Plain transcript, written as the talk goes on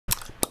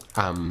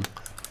Sketch,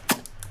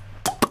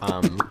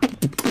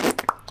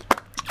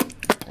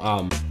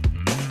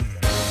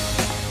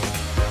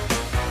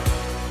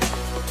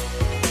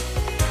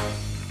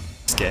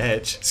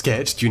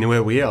 do you know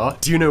where we are?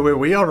 Do you know where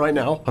we are right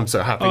now? I'm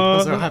so happy,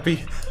 I'm so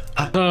happy.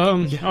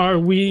 Are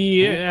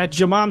we at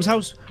your mom's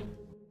house?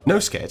 No,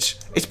 Sketch.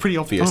 It's pretty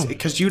obvious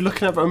because you're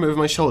looking over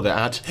my shoulder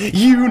at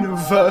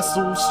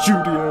Universal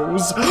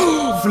Studios,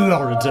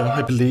 Florida,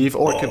 I believe,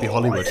 or it could be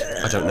Hollywood.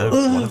 I don't know.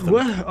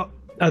 One of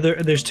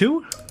them. There's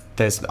two?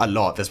 There's a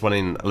lot. There's one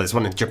in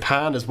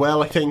Japan as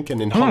well, I think,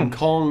 and in Hong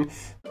Kong.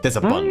 There's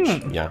a bunch,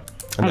 yeah,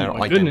 and they're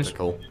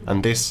identical.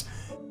 And this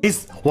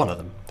is one of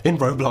them in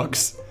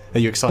Roblox. Are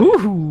you excited?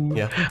 Ooh,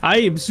 yeah. I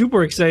am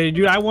super excited,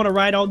 dude. I want to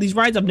ride all these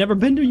rides. I've never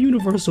been to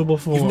Universal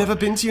before. You've never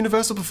been to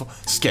Universal before?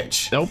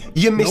 Sketch. Nope.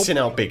 You're missing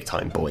out big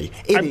time, boy.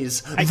 It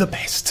is the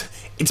best.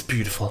 It's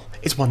beautiful.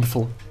 It's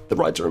wonderful. The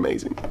rides are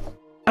amazing.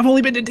 I've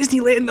only been to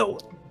Disneyland, though.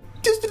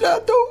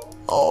 Disneyland, though?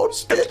 Oh,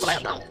 Sketch.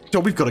 No,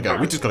 we've got to go.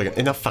 We just got to go.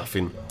 Enough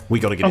faffing. We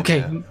got to get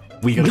in there.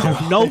 We got to go.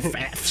 No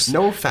faffs.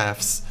 No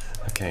faffs.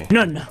 Okay.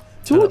 None.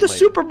 Ooh, the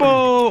Super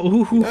Bowl!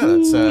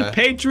 Ooh,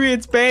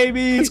 Patriots,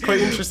 baby! It's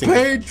quite interesting.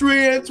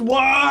 Patriots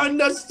won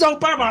the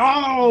Super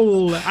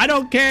Bowl! I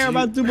don't care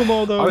about Super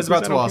Bowl, though. I was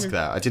about to ask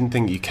that. I didn't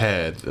think you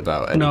cared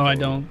about anything. No, I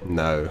don't.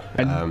 No.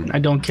 I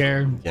don't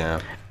care.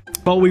 Yeah.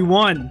 But we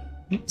won.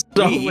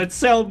 So let's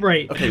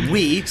celebrate.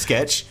 Okay,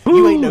 Sketch.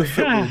 You ain't no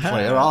football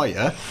player, are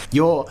you?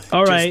 You're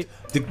Alright.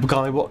 The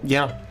guy, what?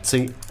 Yeah.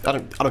 See, I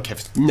don't care.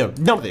 No,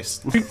 none of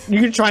this.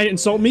 You can try to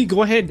insult me.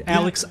 Go ahead,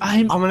 Alex.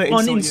 I'm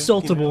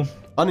uninsultable.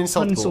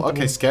 Uninsultable.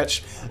 Okay,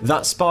 Sketch.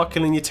 That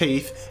sparkle in your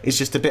teeth is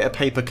just a bit of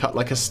paper cut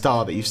like a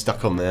star that you've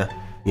stuck on there.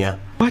 Yeah.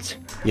 What?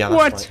 Yeah, that's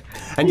what? Right.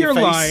 And You're your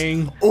face,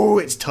 lying. Oh,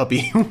 it's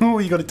tubby.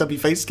 You got a tubby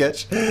face,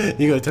 Sketch.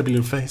 You got a tubby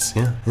little face.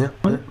 Yeah.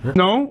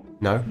 No.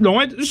 No. No,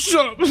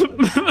 shut up.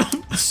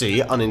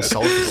 See,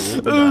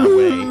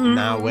 uninsultable.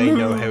 Now way,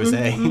 no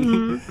Jose.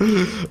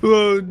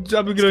 I'm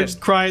gonna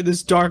cry in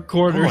this dark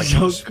corner. What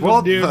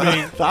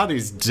the? That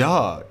is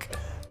dark.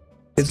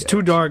 It's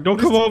too dark. Don't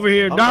come over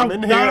here. No, I'm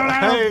in here.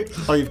 Hey.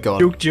 Oh, you've gone.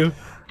 Juked you.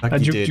 I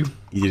juked you.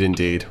 You did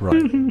indeed.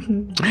 Right.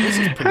 This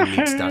is a pretty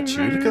neat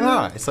statue. Look at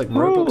that. It's like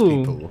Roblox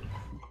people.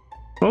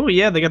 Oh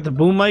yeah, they got the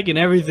boom mic and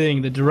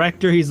everything. The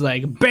director, he's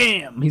like,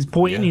 bam! He's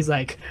pointing. Yeah. He's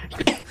like,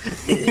 go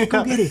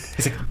get it.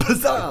 He's like,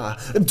 huzzah!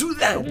 Do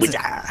that!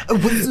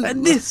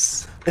 And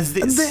this! And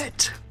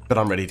that! But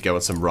I'm ready to go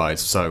on some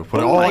rides. So,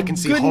 I can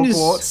see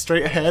Hogwarts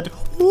straight ahead.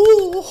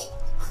 Ooh.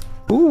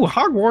 Ooh,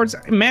 Hogwarts,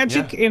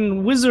 magic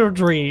and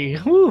wizardry.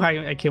 Ooh,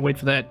 I can't wait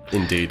for that.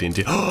 Indeed.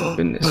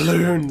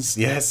 Balloons,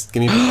 yes.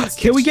 Give me balloons.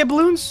 Can we get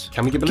balloons?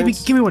 Can we get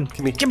balloons? Give me one.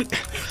 Give me.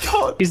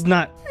 God. He's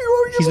not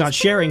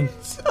sharing.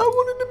 I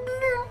wanted a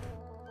balloon.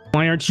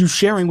 Why aren't you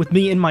sharing with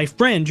me and my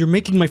friend? You're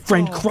making my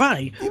friend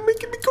cry. You're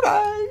making me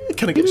cry.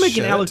 Can I get You're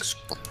making Alex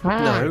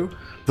cry. No.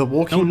 The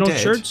Walking Dead. No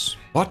shirts?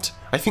 What?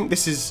 I think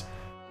this is...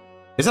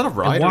 Is that a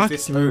ride or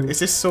is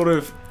this sort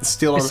of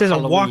still on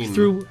Halloween? It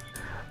says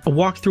a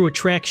walkthrough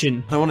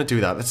attraction. I don't want to do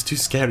that. That's too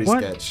scary,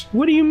 Sketch.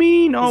 What do you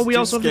mean? Oh, we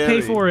also have to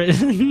pay for it.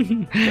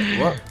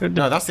 What?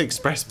 No, that's the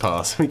express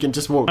pass. We can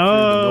just walk through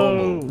the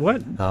normal.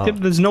 What? Oh.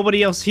 There's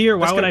nobody else here.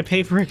 Why would I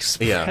pay for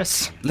express? Yeah.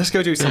 Let's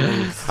go do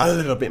something a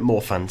little bit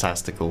more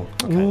fantastical.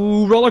 Okay.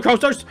 Ooh, roller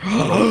coasters.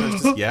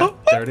 Yeah,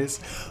 there it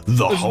is.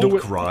 The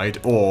Hulk ride.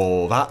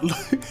 Oh, that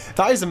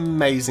is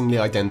amazingly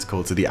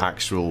identical to the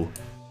actual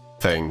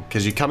thing,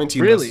 because you come into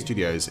Universal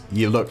Studios,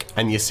 you look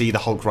and you see the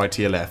Hulk ride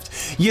to your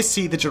left, you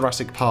see the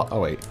Jurassic Park.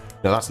 Oh wait,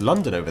 no, that's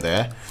London over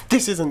there.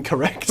 This isn't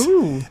correct.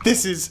 Ooh.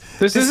 This is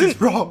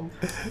wrong.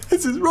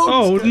 This is wrong.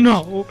 Oh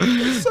no!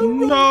 So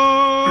wrong.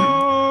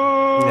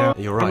 No! Yeah,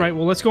 you're right. All right,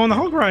 well let's go on the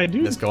Hulk ride,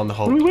 dude. Let's go on the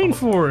Hulk. What are we waiting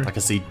for? I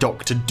can see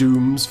Doctor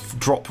Doom's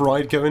drop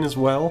ride going as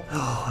well.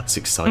 Oh, it's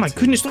exciting. Oh my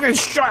goodness! Look at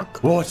this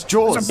shark. What? It's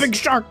Jaws. It's a big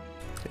shark.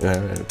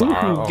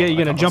 Okay,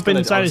 you're gonna jump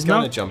inside his mouth?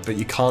 I was gonna jump, but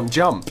you can't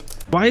jump.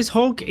 Why is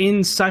Hulk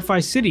in Sci-Fi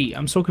City?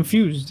 I'm so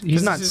confused.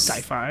 He's not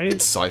sci-fi.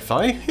 It's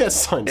sci-fi. Yeah,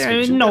 science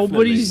fiction. No,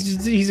 but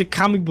he's a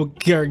comic book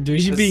character.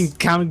 He should be in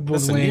comic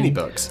book land. Uni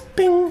books.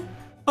 Bing.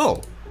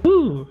 Oh.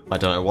 Ooh. I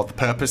don't know what the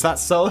purpose that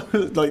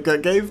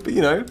gave, but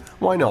you know,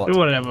 why not?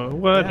 Whatever.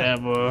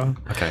 Yeah.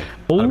 Okay.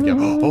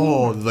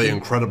 Oh, the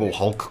Incredible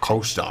Hulk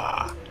coaster.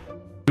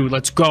 Dude,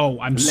 let's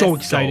go. I'm so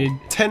excited.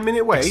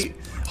 10-minute wait.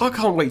 I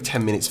can't wait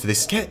 10 minutes for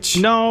this sketch.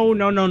 No.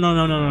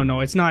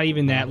 It's not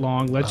even that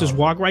long. Let's just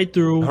walk right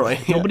through. All right,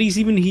 Nobody's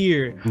even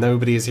here.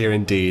 Nobody is here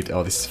indeed.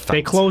 Oh, this is fantastic.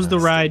 They closed the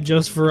ride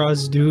just for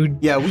us, dude.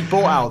 Yeah, we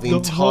bought out the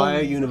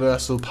entire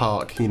Universal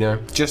Park, you know,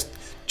 just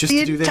to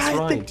do this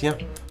ride. Yeah.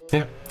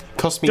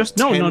 Cost me 10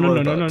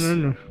 Robux.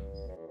 No.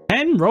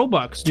 10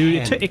 Robux,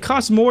 dude. It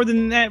costs more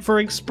than that for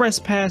Express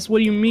Pass. What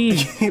do you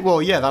mean?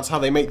 Well, yeah, that's how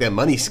they make their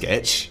money,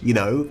 sketch, you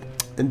know.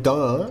 And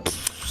duh.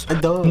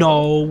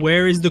 No,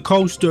 where is the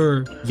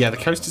coaster? Yeah, the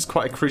coaster's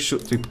quite a crucial.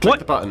 Click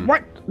the button.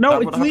 What?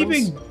 No, it's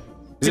leaving.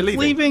 Is it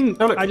leaving?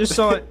 No, look. I just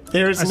saw it.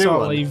 There is a new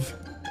one. Leave.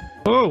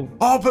 Oh,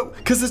 but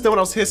because there's no one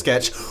else here,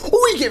 sketch.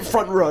 We get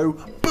front row.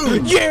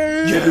 Boom.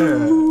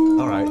 Yeah.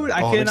 All right.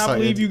 dude, I cannot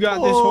believe you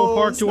got this whole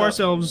park to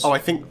ourselves. Oh, I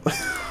think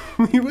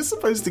we were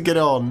supposed to get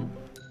on.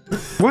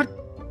 What?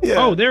 Yeah.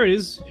 Oh, there it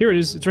is. Here it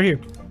is. It's right here.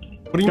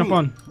 What do you Jump mean?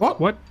 on.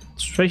 What?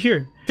 It's right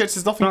here. Yes,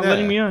 there's nothing Not there.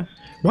 letting me on.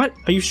 What?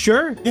 Are you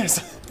sure?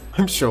 Yes,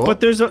 I'm sure. But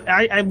there's a.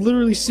 I'm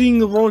literally seeing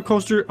the roller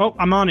coaster. Oh,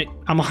 I'm on it.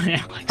 I'm on it,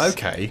 Alex.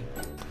 Okay.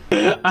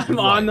 I'm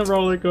on the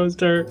roller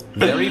coaster.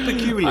 Very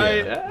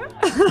peculiar.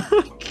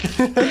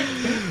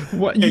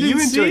 What? Yeah, You, you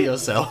didn't enjoy see?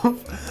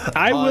 yourself.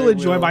 I will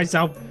enjoy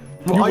myself.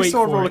 Well, You I wait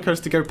saw a for roller it.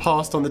 coaster go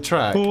past on the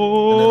track.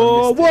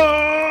 Oh, and then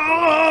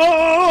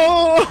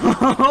I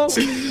whoa!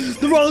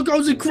 The roller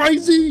coaster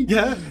crazy.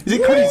 Yeah? Is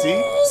it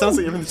crazy? Sounds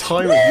like you're having the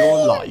time of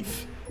your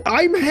life.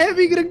 I'm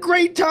having a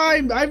great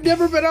time. I've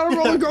never been on a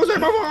roller coaster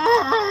before.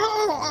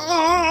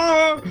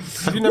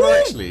 Have you never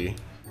actually?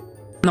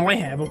 No, I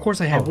have. Of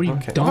course I have. What are you,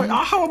 dumb?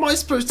 How am I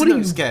supposed to What are know,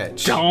 you,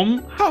 Sketch?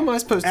 dumb? How am I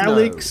supposed to know?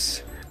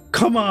 Alex,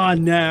 come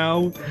on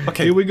now.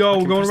 Okay, Here we go. I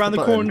can We're going press around the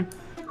the button.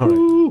 corner. Alright.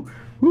 Ooh,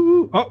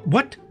 ooh. Oh,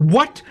 what?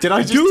 What? Did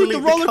I just Dude,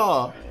 delete the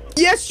car?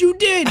 Yes, you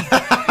did.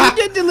 You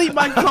did delete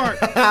my cart.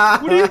 What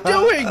are you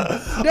doing?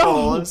 No.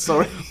 Oh, I'm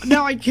sorry.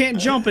 Now I can't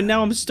jump, and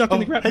now I'm stuck in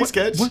the ground. Hey, What?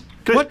 Sketch. What?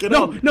 Quick, What? get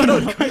No, on. no, no,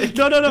 no,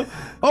 no, no, no.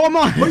 Oh, I'm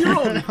on. Oh, you're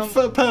on.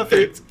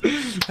 Perfect.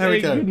 There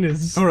we Thank go.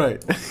 goodness. All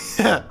right.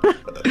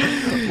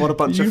 What a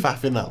bunch of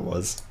faffing that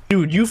was.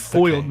 Dude, you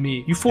foiled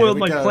me. You foiled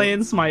Here we my go.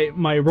 plans,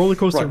 my roller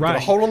coaster Right, gotta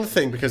ride. hold on the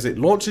thing because it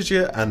launches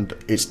you and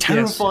it's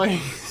terrifying.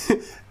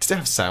 Does it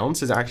have sounds?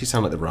 Does it actually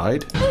sound like the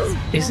ride?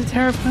 Is it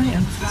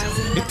terrifying?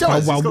 It does. Wow,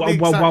 It's got wow, the wow,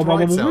 exact wow, wow,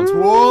 ride wow, sounds.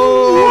 wow.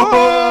 Whoa!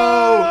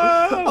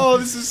 Oh,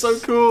 this is so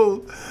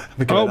cool.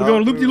 We're going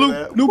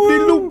loop-de-loop,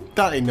 loop-de-loop.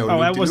 That ain't no Oh,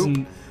 loop-de-loop. that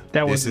wasn't.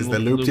 That This wasn't is the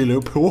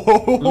loop-de-loop. loop-de-loop.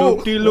 Whoa!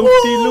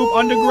 Loop-de-loop-de-loop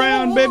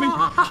underground, baby.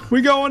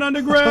 We going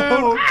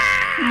underground.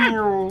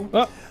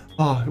 Oh,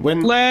 Oh,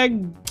 when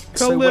lag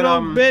So a when,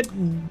 little bit.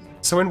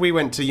 So when we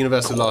went to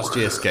Universal last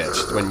year, Sketch,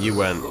 when you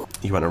went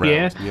around,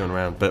 Yeah. you went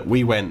around, but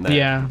we went there.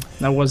 Yeah,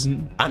 that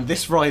wasn't. And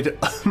this ride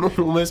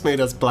almost made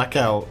us black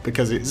out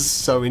because it's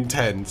so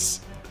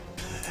intense.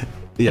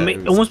 Yeah,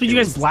 It almost made you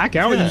guys black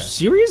out. Are yeah. you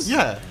serious?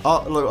 Yeah,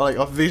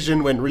 our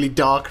vision went really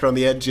dark around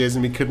the edges,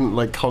 and we couldn't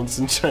like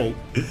concentrate.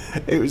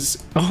 It was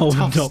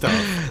tough no.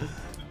 stuff.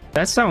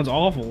 That sounds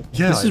awful.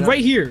 Yeah, This I is know. right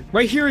here.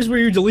 Right here is where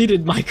you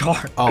deleted my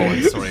car. Oh,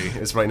 I'm sorry.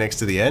 It's right next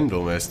to the end,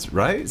 almost.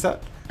 Right? Is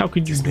that How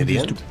could you near do the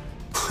this? end?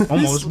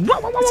 Almost.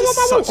 This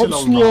is such a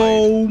long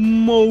Slow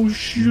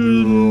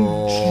motion.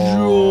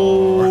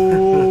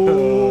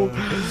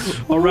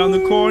 Around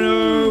the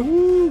corner.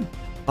 Woo.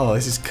 Oh,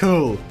 this is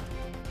cool.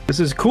 This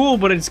is cool,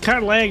 but it's kind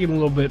of lagging a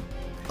little bit.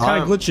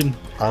 Kind of glitching.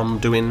 I'm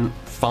doing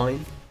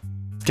fine.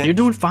 You're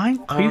doing fine?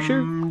 Are you sure?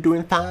 I'm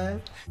doing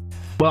fine.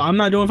 Well, I'm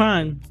not doing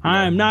fine.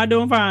 I'm not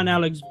doing fine,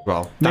 Alex.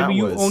 Well, that Maybe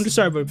you was own the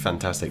server.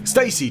 fantastic.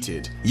 Stay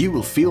seated. You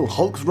will feel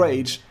Hulk's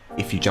rage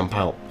if you jump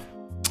out.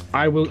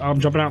 I will. I'm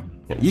jumping out.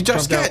 You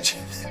just Jumped out.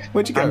 Sketch.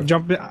 Where'd you go? I'm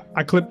jumping.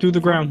 I clipped through the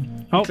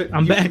ground. Oh,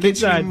 I'm You back literally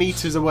inside.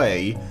 meters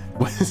away.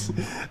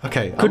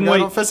 Okay, Couldn't I'm going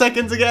wait. on for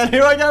seconds again.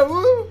 Here I go.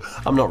 Woo!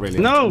 I'm not really.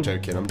 No, I'm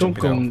joking. I'm don't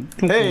jumping go- out.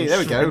 don't Hey, go there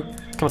we go.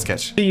 Come on,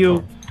 Sketch. See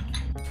you.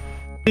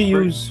 See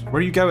Where, yous. where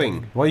are you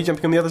going? Why are you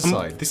jumping on the other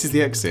side? This is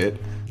the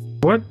exit.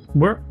 What?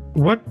 Where?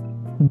 What?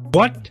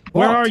 What?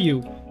 Where What? are you?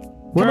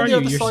 Where Come are on the you?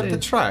 other You're side of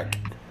the saying- track.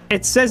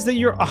 It says that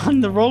you're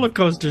on the roller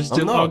coaster still.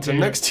 I'm not. Okay. I'm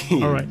next to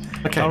you. All right.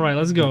 Okay. All right.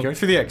 Let's go. Go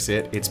through the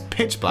exit. It's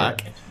pitch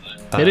black.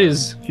 It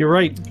is. You're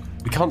right.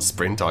 We can't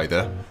sprint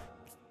either.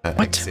 What?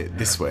 Exit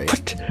this way.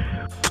 What?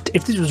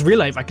 If this was real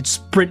life, I could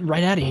sprint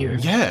right out of here.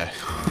 Yeah.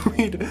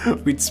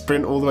 we'd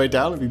sprint all the way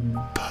down. It'd be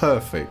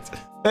perfect.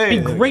 Hey,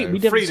 It'd be there we great. go.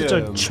 We'd have such a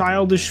Freedom.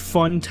 childish,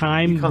 fun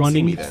time Can't running.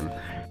 see me then.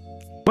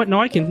 What?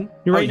 No, I can.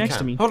 You're Oh, right you next can.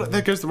 to me. Hold on,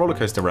 there goes the roller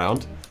coaster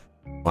round.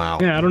 Wow.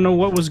 Yeah, I don't know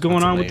what was going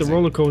That's on with the amazing.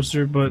 roller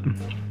coaster, but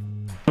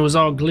it was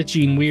all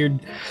glitchy and weird.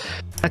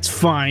 That's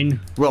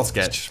fine. Well,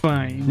 Sketch.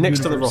 Fine. Next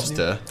to the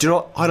University. roster. Do you know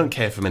what? I don't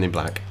care for Men in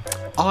Black.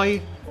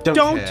 I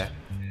don't care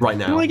right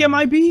now. You like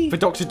MIB? For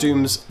Doctor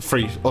Doom's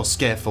free or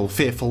scareful,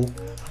 fearful,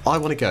 I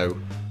want to go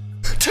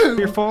to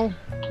Fearful?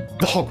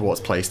 the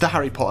Hogwarts place, the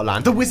Harry Potter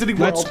land, the Wizarding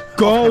Let's World.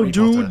 go, of Harry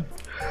dude. Potter.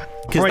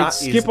 'Cause Alright, that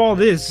skip is all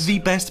this. the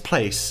best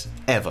place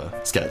ever,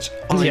 Sketch.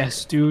 I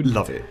Yes, dude.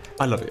 love it.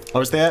 I love it. I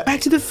was there.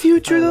 Back to the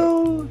Future,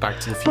 though. Back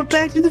to the Future. But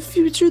Back to the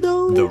Future,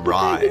 though. The But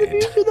Back to the ride.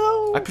 Future,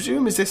 though. I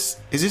presume is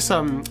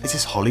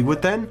this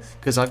Hollywood then?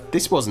 Because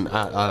this wasn't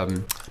at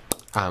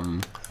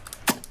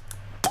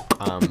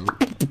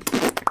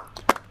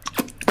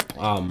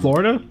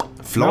Florida?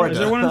 Florida. No, is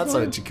there one in That's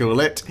Florida? what you call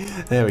it.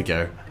 There we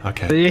go.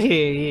 Okay.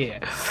 Yeah,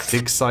 yeah.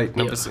 Dig site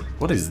number 6.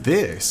 What is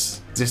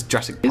this? Is this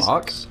Jurassic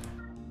Park?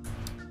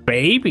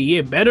 Baby,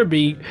 it better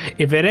be.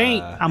 If it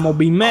ain't, I'm gonna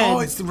be mad. Oh,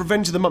 it's the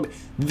Revenge of the Mummy.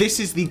 This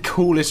is the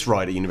coolest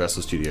ride at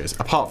Universal Studios,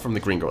 apart from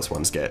the Gringotts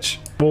one, Sketch.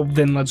 Well,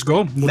 then let's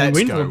go. What are Let's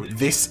we go. waiting for?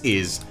 This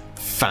is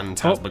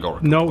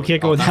phantasmagorical. No, we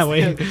can't go that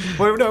way.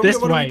 Well, no, This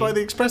why don't way. we buy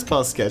the Express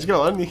Pass, Sketch?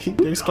 Go on. You can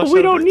do Splash We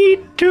Over don't it.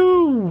 need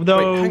to,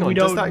 though. Wait, hang on. We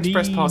Does don't that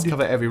Express need... Pass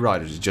cover every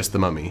ride, or is it just the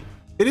Mummy?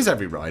 It is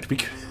every ride. We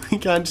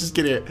can't just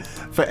get it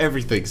for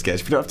everything,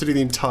 Sketch. We don't have to do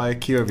the entire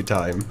queue every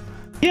time.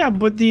 Yeah,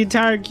 but the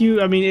entire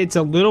queue, I mean, it's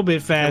a little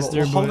bit faster.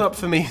 Well, hold up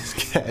for me,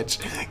 Sketch,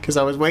 because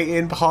I was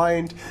waiting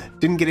behind,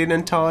 didn't get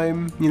in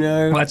time, you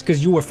know. Well, that's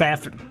because you were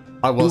faffing.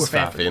 I was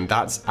faffing,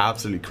 that's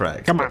absolutely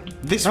correct. Come on.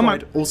 This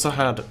ride also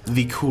had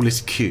the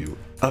coolest queue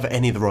of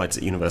any of the rides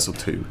at Universal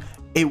 2.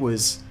 It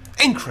was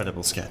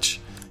incredible, Sketch.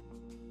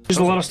 There's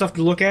a lot of stuff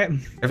to look at.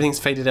 Everything's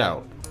faded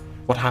out.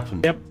 What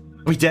happened? Yep.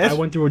 We dead? I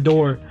went through a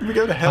door. Did we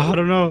go to hell? I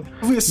don't know.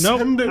 We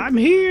ascended. Nope, I'm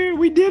here.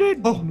 We did it.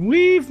 Oh.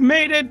 We've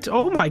made it.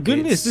 Oh my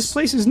goodness, this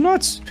place is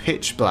nuts.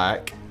 Pitch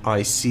black.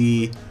 I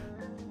see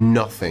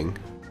nothing.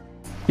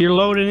 You're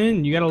loading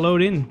in. You gotta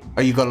load in.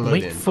 Oh, you gotta load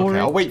Wait in. for Okay,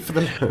 it. I'll wait for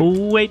the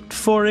load. Wait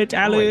for it,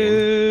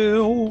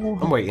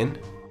 Alex. I'm waiting.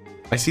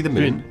 I see the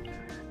moon.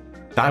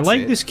 That's I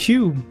like it. this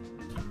queue.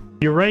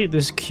 You're right.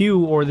 This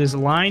queue or this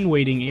line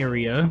waiting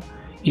area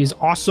is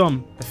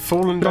awesome. They're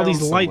falling Look at all down these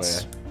somewhere.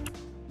 lights.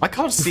 I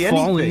can't see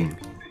Falling. anything.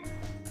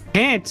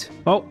 Can't.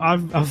 Oh,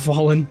 I've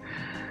fallen.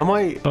 Am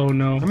I? Oh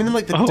no. I'm in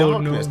like the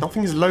darkness. No.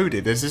 Nothing is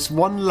loaded. There's this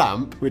one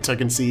lamp which I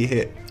can see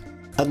hit,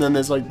 and then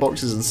there's like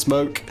boxes and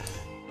smoke.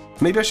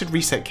 Maybe I should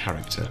reset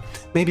character.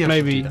 Maybe I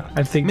should do that.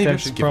 I think Maybe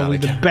that's I should give probably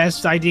that a the go.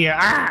 best idea.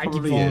 Ah, I keep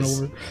Probably falling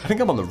is. over. I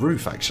think I'm on the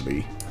roof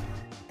actually.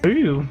 Are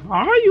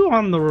you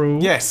on the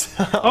roof? Yes.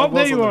 I Oh, was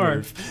there on you the are.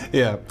 roof.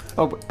 Yeah.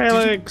 Oh, but did you-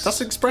 Alex.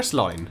 that's express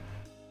line.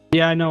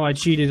 Yeah, I know. I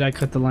cheated. I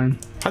cut the line.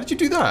 How did you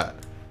do that?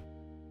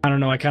 I don't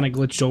know. I kind of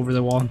glitched over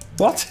the wall.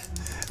 What?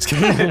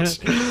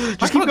 Just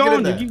keep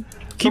going.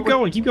 Keep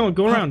going. Keep going.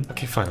 Go around.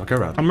 Okay, fine. I'll go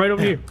around. I'm right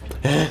over here.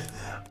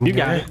 You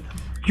got it.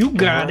 You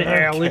got it,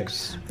 Okay.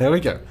 Alex. There we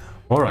go.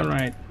 All right. All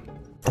right.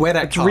 Where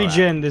that Let's car at?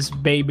 regen this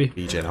baby.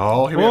 Regen.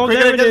 Oh, here we Oh, go.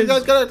 there it is.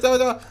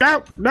 Go.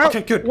 No, no.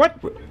 Okay, good. What?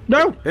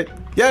 No. Yay!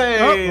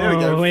 There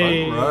we go.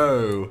 wait. Front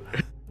row.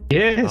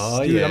 Yes,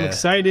 Oh, dude. I'm yeah.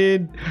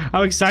 excited.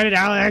 I'm excited,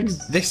 Alex.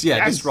 This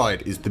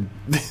ride is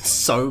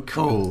so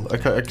cool. I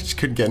just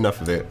couldn't get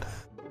enough of it.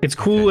 It's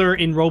cooler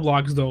in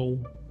Roblox, though.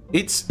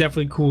 It's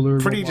Definitely cooler.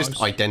 In pretty Roblox.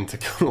 just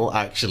identical,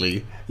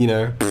 actually. You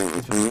know.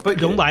 But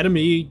Don't lie to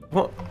me.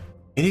 What?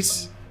 It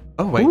is.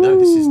 Oh wait, no.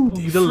 This is Ooh,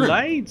 different. the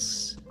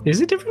lights. Is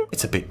it different?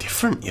 It's a bit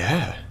different,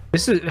 yeah.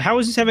 How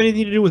does this have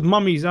anything to do with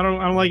mummies? I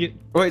don't like it.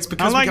 Well, it's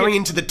because like we're going it.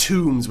 into the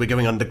tombs. We're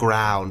going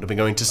underground. And we're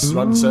going to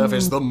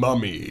unsurface the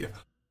mummy.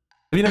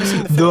 Have you never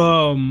seen the film?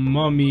 The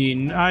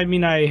mummy. I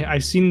mean,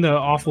 I've seen the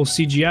awful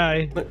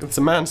CGI. Look, it's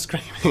a man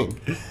screaming.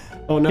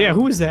 Oh no. Yeah,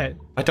 who is that?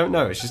 I don't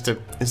know. It's just a.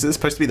 Is this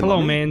supposed to be the Hello,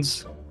 mummy?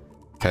 mans.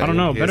 Okay, I don't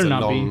know, here's better a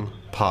not be. long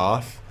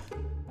path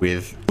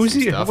with. Who's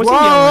some he? stuff. What's he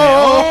Whoa!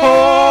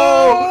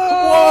 yelling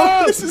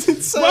at? Whoa! This is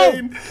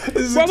insane. This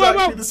is Whoa, whoa,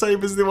 exactly whoa. the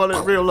same as the one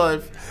in real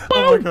life.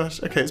 Oh my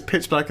gosh. Okay, it's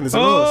pitch black and there's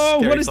Oh,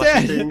 scary what is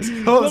flashing that? things.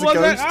 Oh, there's What a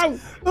was ghost. that? Ow!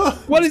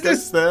 Oh, What is there's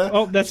this? ghosts there.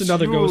 Oh, that's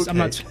another ghost. I'm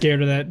not Okay.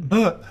 scared of that.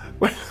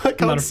 I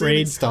can't not see afraid.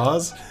 any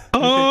stars.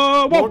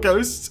 Oh, More whoa.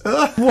 ghosts.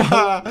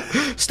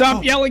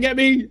 Stop yelling at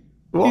me.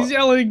 What? He's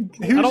yelling.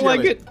 Who's I don't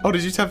like yelling? it. Oh,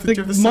 did you have The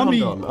the sound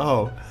mummy. on?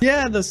 Oh.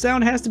 Yeah, the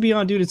sound has to be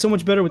on, dude. It's so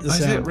much better with the Is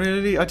sound. it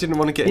really? I didn't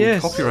want to get any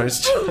Yes. copyright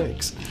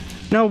strikes.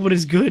 No, but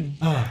it's good.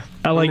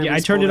 I like Maybe it. I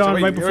turned it spoilers. on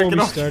Wait, right before get we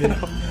off, started.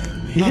 get off.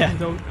 Yeah,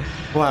 don't.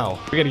 Wow.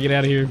 We gotta get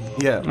out of here.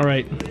 Yeah. All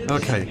right.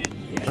 Okay.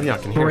 Oh yeah, I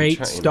can hear Great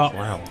him chatting. stuff.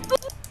 Wow.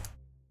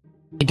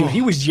 Dude,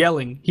 he was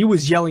yelling. He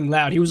was yelling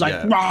loud. He was like,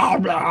 Yeah. "Rah,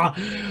 rah,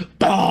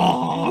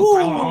 rah,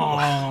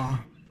 rah."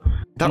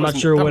 That I'm was,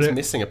 not sure that what was it-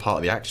 missing a part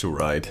of the actual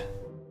ride.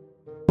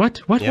 What?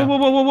 What? Yeah. Whoa,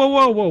 whoa, whoa, whoa,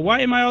 whoa, whoa! Why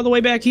am I all the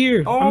way back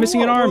here? I'm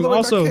missing an all arm. the way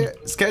back Also. here.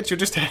 Sketch, you're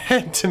just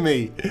ahead to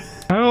me.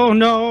 Oh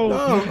no!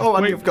 Oh,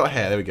 and Wait. you've got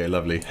hair. There we go.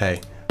 Lovely.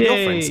 Hey. Your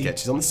Yay. friend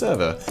Sketch is on the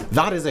server.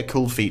 That is a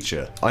cool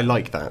feature. I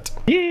like that.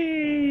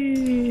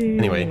 Yay!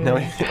 Anyway, now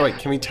wait,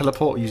 can we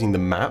teleport using the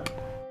map?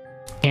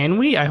 Can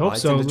we? I hope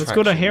Rides so. and Let's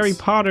go to attractions. Harry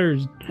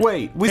Potter's.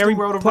 Wait, Wizarding Harry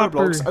World of Popper.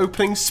 Roblox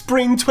opening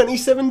spring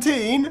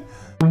 2017?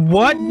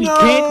 What? We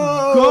can't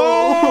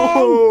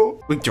go.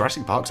 Wait,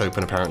 Jurassic Park's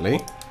open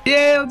apparently.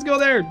 Yeah, let's go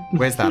there.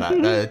 Where's that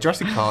at?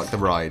 Jurassic Park, the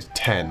ride,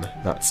 10.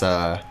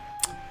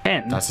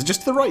 That's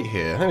just to the right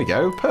here. There we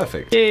go.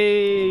 Perfect.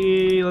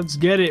 Yay! Let's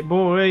get it,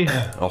 boy.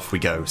 Off we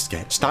go,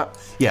 Sketch. That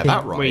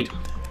ride. wait.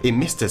 It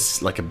missed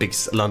us like a big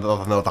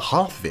another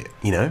half of it,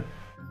 you know?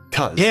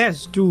 Cause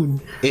Yes,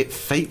 dude. it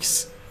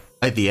fakes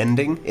at the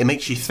ending. It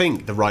makes you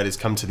think the ride has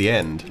come to the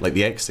end, like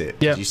the exit.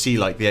 Yeah. You see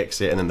like the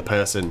exit and then the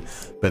person,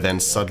 but then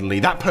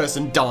suddenly that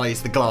person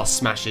dies, the glass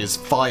smashes,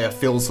 fire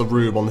fills the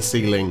room on the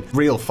ceiling.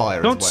 Real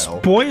fire Don't as well.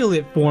 spoil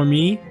it for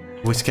me.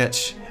 With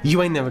Sketch,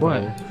 you ain't never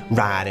gonna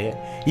ride it.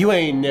 You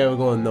ain't never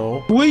gonna know.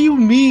 What do you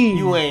mean?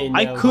 You ain't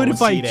I never could gonna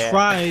if I see that.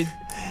 tried.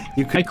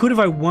 You could, I could if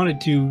I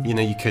wanted to. you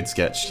know, you could,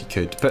 Sketch. You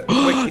could, but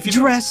wait, if you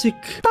Jurassic.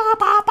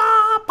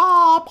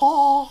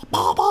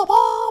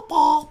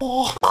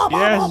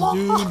 Yes,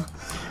 dude.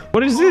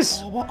 What is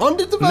this?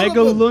 Underdevelopment.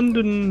 Mega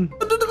London.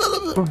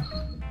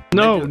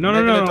 No.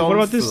 What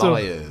about this though?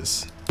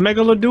 Flyers.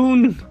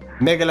 Megalodon.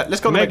 Let's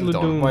go to Megalodon.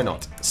 Megalodon. Why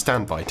not?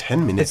 Stand by 10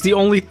 It's minutes. the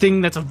only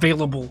thing that's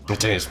available.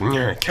 It is.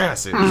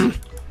 Cassie.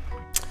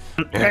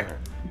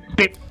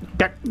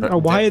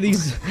 Why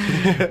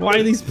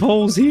are these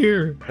polls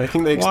here? I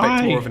think they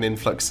expect more of an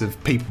influx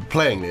of people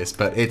playing this,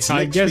 but it's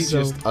literally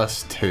just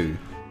us two.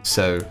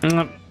 So,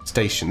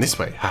 station this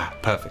way. Ah,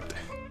 perfect.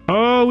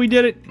 Oh, we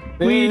did it.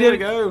 We did it.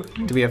 Go.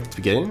 Do we have to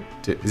begin?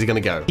 Is it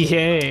gonna go?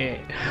 Yeah.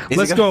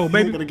 Let's go,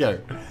 baby. Is it gonna go?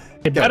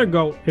 It better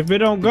go. If it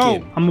don't go,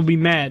 I'm gonna be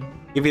mad.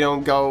 If you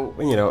don't go,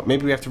 you know,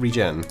 maybe we have to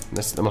regen.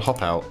 I'm gonna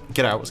hop out.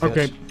 Get out.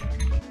 Okay.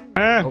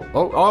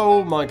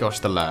 Oh my gosh,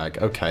 the lag.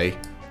 Okay.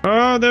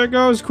 Oh, there it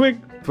goes. Quick,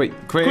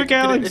 quick,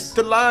 Alex. It's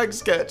the lag,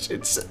 Sketch.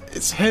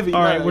 It's heavy.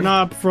 All right, we're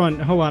not up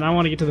front. Hold on, I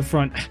want to get to the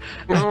front.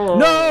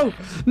 No.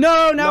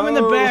 Now I'm in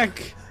the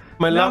back.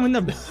 My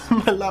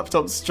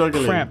laptop's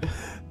struggling. Crap.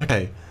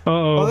 Okay.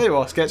 Oh, there you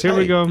are, Sketch. Here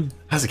we go.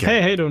 How's it going?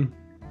 Hey, how you doing?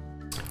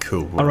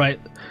 Cool. All right.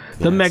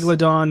 The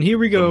Megalodon. Here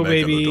we go,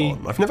 baby.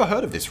 I've never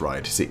heard of this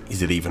ride. Is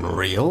it even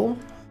real?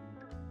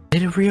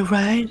 Is it a real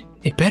ride?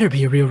 It better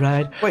be a real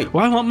ride. Wait.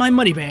 Well, I want my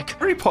money back.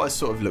 Harry Potter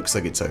sort of looks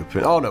like it's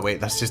open. Oh, no, wait.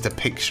 That's just a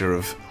picture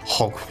of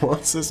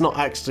Hogwarts. It's not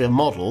actually a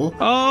model.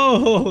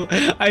 Oh,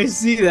 I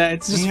see that.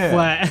 It's just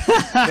flat.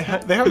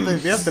 they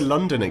have the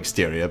London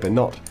exterior, but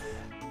not...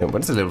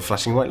 What's a little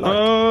flashing white light?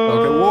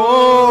 Okay.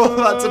 Whoa,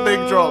 that's a big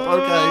drop.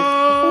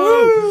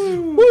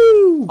 Okay.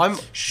 Woo!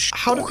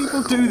 How do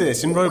people do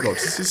this in Roblox?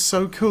 This is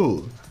so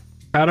cool.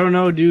 I don't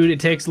know, dude.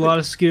 It takes a lot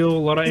of skill, a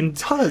lot of... It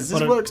does.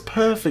 This works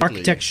perfectly.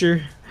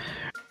 Architecture.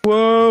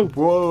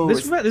 Whoa.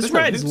 This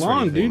ride's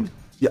long, dude.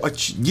 Yeah.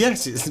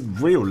 Yes, it's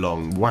real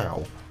long.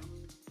 Wow.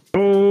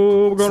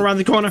 Oh, we're going around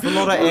the corner. A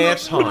lot of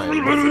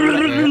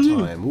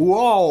airtime.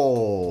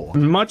 Whoa.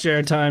 Much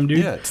airtime, dude.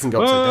 Yeah, it doesn't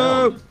go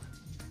upside down.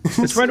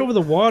 It's right over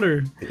the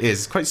water. It is.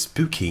 It's quite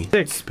spooky.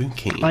 Sick.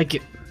 Spooky. I like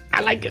it.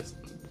 I like it.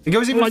 It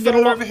goes even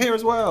further over here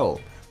as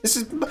well. This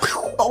is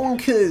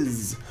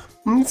bonkers.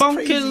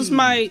 Bonkers,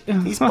 mate.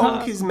 He's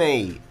bonkers,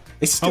 mate.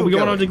 It's still we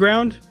going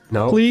underground?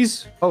 No.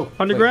 Please? Oh.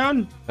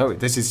 Underground? Wait. Oh,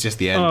 this is just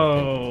the end.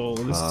 Oh,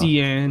 this is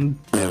the end.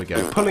 There we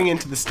go. Pulling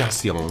into the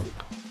station.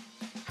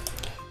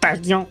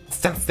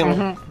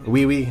 Station.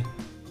 Oui, oui.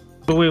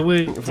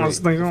 Wait.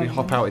 If we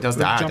hop out, it does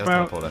that. Jump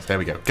out. There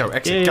we go. Go,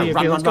 exit.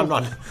 Go,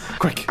 run.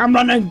 Quick. I'm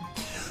running.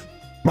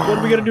 What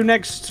are we gonna do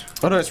next?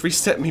 Oh no, it's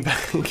reset me back.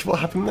 What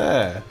happened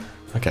there?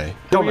 Okay.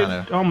 Don't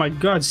matter. Oh my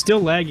god, still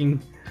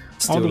lagging.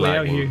 Still all the way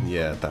lagging. out here.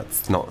 Yeah,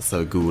 that's not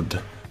so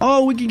good.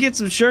 Oh, we can get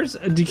some shirts.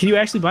 Can you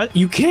actually buy it?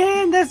 You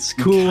can? That's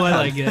cool. I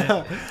like it.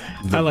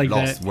 I like that.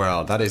 Lost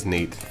World. That is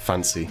neat.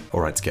 Fancy.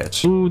 Alright,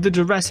 Sketch. Ooh, the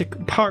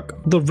Jurassic Park,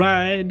 the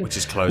ride. Which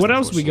is closed. What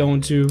else are we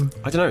going to?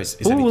 I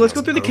don't know. Ooh, let's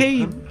go through the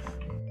cave.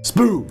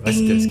 Spoo!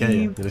 Let's scare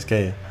you. Let's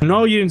scare you.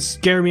 No, you didn't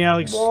scare me,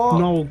 Alex. What?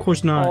 No, of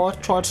course not. Oh, I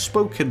tried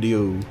spoken to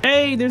you.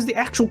 Hey, there's the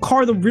actual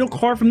car, the real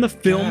car from the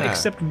film,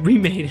 except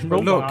remade in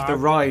Roblox. Look, the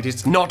ride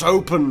is not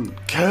open.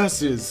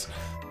 Curses.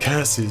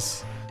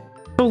 Curses.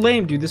 So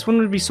lame, dude. This one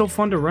would be so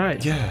fun to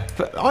ride. Yeah,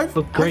 but I've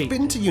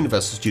been to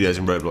Universal Studios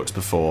in Roblox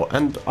before,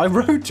 and I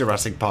rode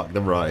Jurassic Park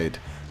the ride.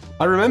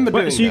 I remember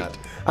doing that.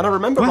 And I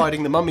remember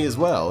riding the Mummy as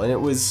well, and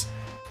it was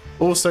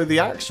also the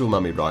actual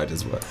Mummy ride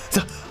as well.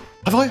 So,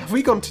 have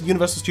we gone to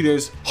Universal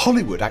Studios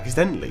Hollywood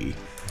accidentally?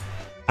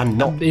 And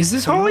not is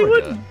this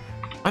Hollywood?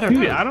 I don't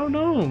know. I don't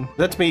know.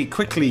 Let me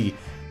quickly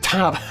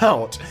tab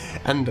out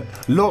and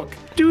look.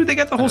 Dude, they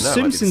got the whole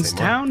Simpsons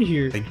town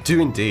here. They do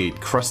indeed.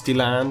 Krusty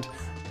Land.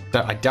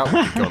 I doubt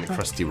we could go on the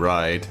Krusty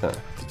ride. I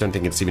don't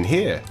think it's even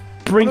here.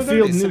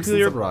 Springfield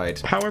Nuclear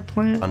Power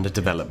Plant. Under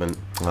development.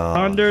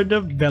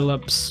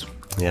 Underdevelops.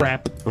 Yeah.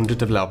 Crap. Under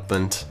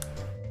development.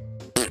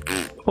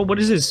 Oh, what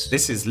is this?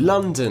 This is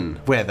London,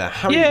 where the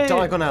Harry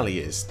Diagon Alley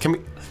is. Can we?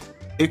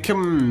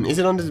 Is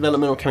it under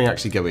development or can we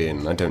actually go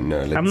in? I don't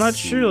know. I'm not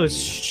sure.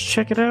 Let's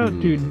check it out,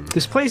 dude.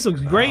 This place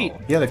looks great.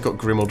 Yeah, they've got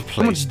Grimald Place.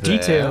 So much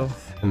detail.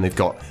 And they've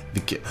got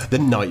the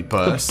night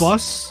bus. The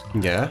bus?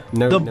 Yeah.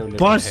 The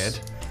bus. Ahead.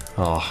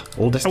 Oh,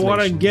 all destinations. I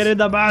want to get in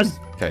the bus.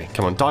 Okay,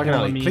 come on, Diagon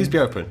Alley, please be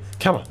open.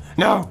 Come on.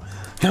 No.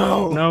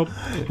 Nope.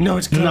 No,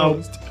 it's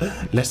closed.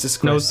 Leicester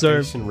Square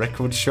sir. Station,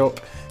 Record Shop,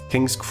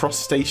 King's Cross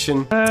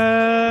Station.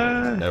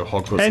 No,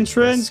 Hogwarts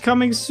entrance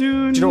coming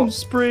soon. Do you know what?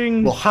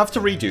 Spring. We'll have to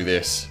redo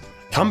this.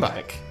 Come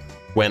back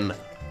when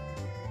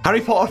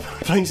Harry Potter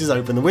Place is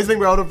open, the Wizarding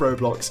World of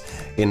Roblox,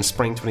 in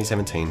spring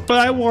 2017. But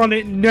I want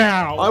it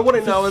now. I want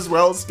it now as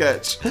well,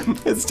 Sketch.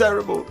 It's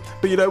terrible.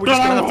 But you know, we're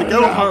just going to have to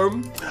go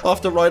home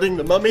after riding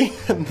the Mummy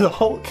and the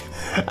Hulk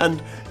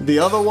and the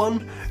other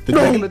one, the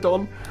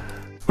Megalodon.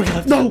 We're going to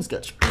have to go,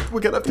 Sketch.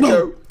 We're going to have to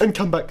go and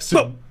come back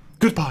soon.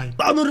 Goodbye.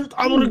 I'm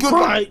gonna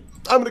cry.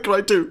 I'm going to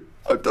cry too.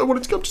 I don't want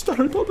it to come to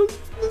Harry Potter.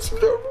 It's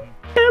terrible.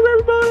 Hey,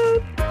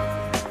 everybody.